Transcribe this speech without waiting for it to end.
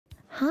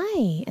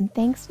Hi, and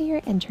thanks for your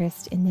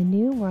interest in the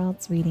New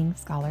Worlds Reading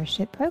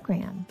Scholarship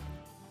Program.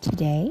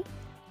 Today,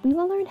 we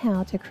will learn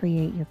how to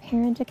create your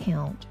parent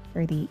account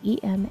for the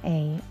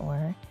EMA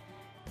or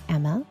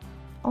EMA,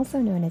 also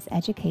known as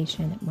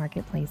Education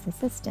Marketplace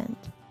Assistant.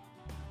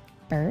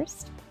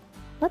 First,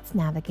 let's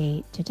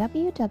navigate to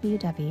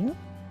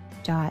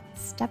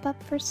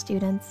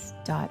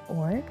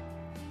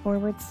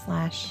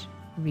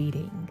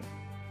www.stepupforstudents.org/reading.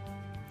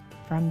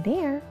 From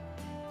there,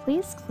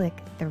 please click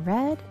the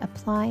red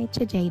Apply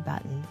Today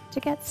button to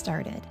get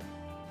started.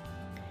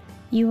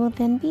 You will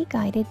then be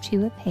guided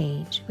to a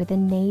page with a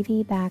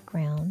navy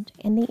background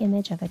and the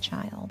image of a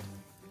child.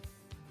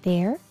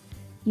 There,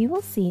 you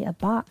will see a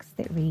box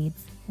that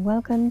reads,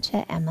 "Welcome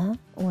to EMA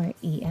or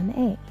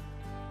EMA."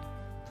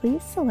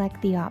 Please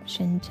select the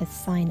option to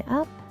sign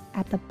up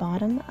at the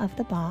bottom of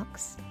the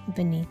box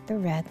beneath the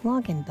red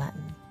Login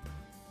button.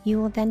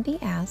 You will then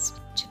be asked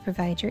to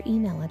provide your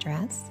email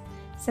address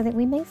so that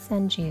we may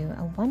send you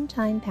a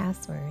one-time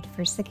password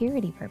for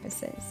security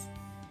purposes.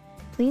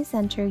 Please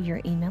enter your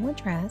email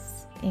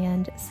address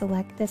and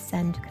select the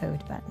Send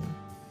Code button.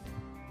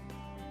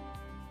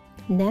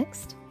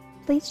 Next,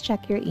 please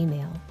check your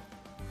email.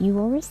 You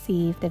will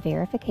receive the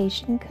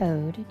verification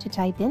code to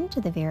type into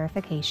the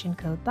verification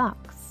code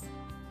box.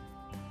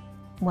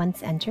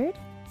 Once entered,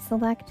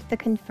 select the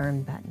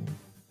Confirm button.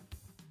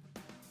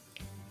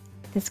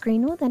 The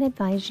screen will then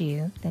advise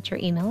you that your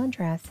email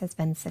address has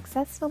been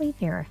successfully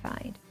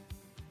verified.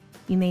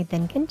 You may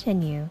then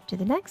continue to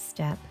the next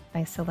step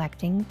by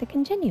selecting the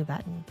Continue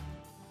button.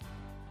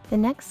 The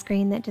next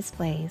screen that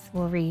displays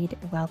will read,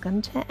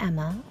 "Welcome to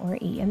EMA or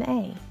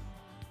EMA."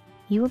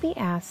 You will be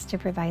asked to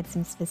provide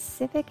some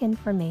specific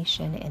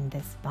information in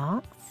this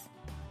box.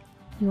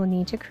 You will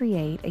need to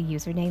create a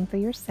username for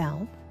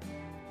yourself,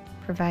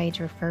 provide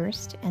your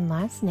first and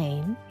last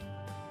name,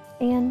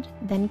 and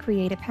then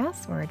create a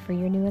password for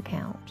your new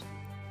account.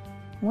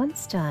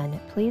 Once done,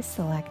 please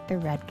select the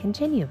red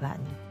Continue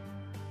button.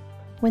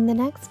 When the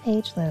next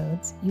page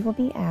loads, you will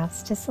be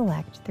asked to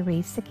select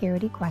 3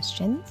 security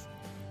questions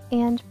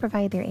and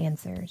provide their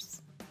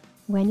answers.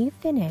 When you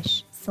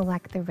finish,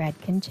 select the red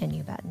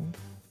Continue button.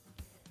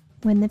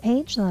 When the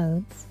page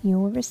loads, you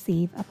will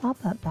receive a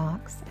pop-up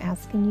box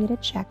asking you to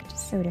check to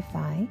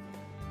certify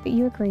that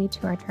you agree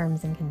to our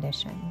terms and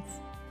conditions.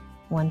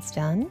 Once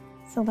done,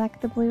 select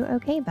the blue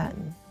OK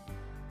button.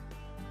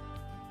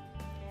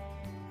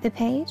 The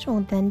page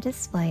will then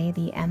display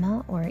the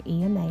EMA or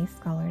EMA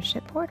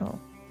Scholarship Portal.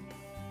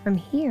 From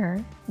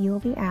here, you will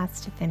be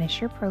asked to finish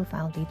your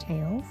profile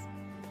details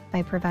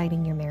by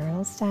providing your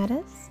marital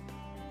status,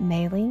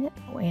 mailing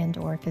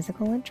and/or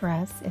physical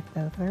address if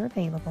both are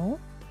available,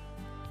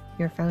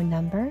 your phone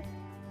number,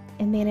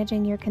 and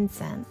managing your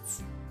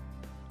consents.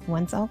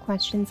 Once all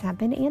questions have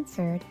been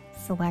answered,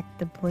 select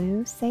the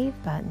blue Save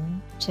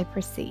button to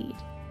proceed.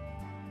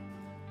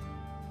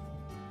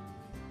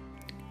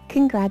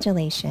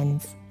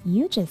 Congratulations!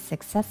 You just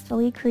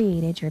successfully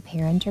created your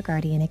parent or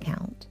guardian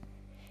account.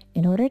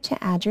 In order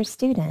to add your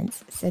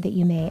students so that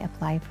you may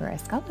apply for a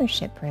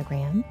scholarship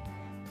program,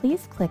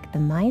 please click the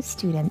My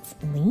Students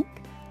link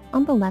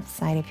on the left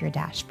side of your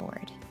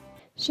dashboard.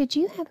 Should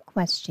you have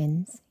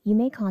questions, you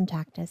may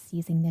contact us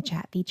using the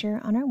chat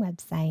feature on our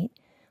website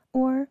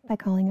or by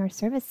calling our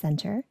service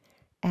center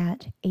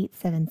at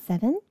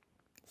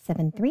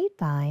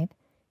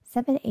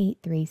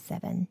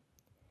 877-735-7837.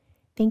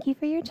 Thank you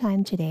for your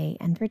time today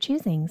and for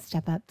choosing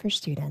Step Up for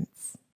Students.